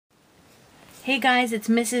Hey guys, it's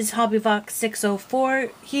Mrs.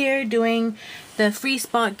 Hobbybox604 here doing the free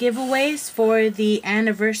spot giveaways for the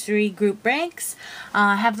anniversary group breaks.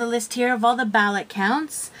 I have the list here of all the ballot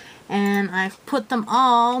counts, and I've put them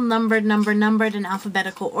all numbered in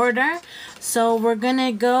alphabetical order. So we're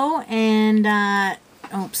gonna go and we're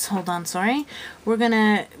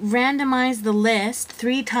gonna randomize the list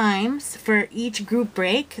 3 times for each group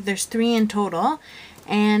break. There's 3 in total,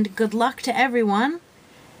 and good luck to everyone.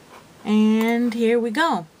 And here we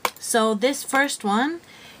go. So this first one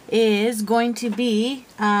is going to be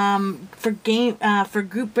for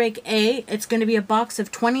group break A. It's going to be a box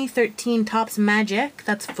of 2013 Topps Magic.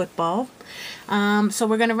 That's football. So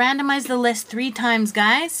we're going to randomize the list 3 times,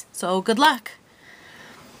 guys. So good luck.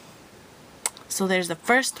 So there's the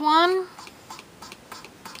first one.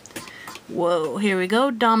 Whoa, here we go.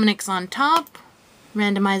 Dominic's on top.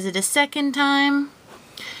 Randomize it a second time.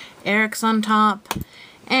 Eric's on top.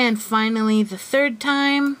 And finally, the third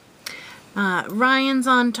time, Ryan's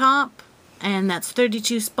on top, and that's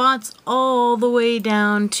 32 spots all the way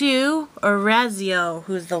down to Orazio,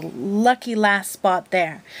 who's the lucky last spot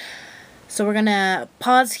there. So we're going to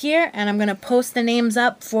pause here, and I'm going to post the names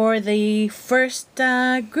up for the first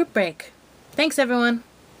group break. Thanks, everyone.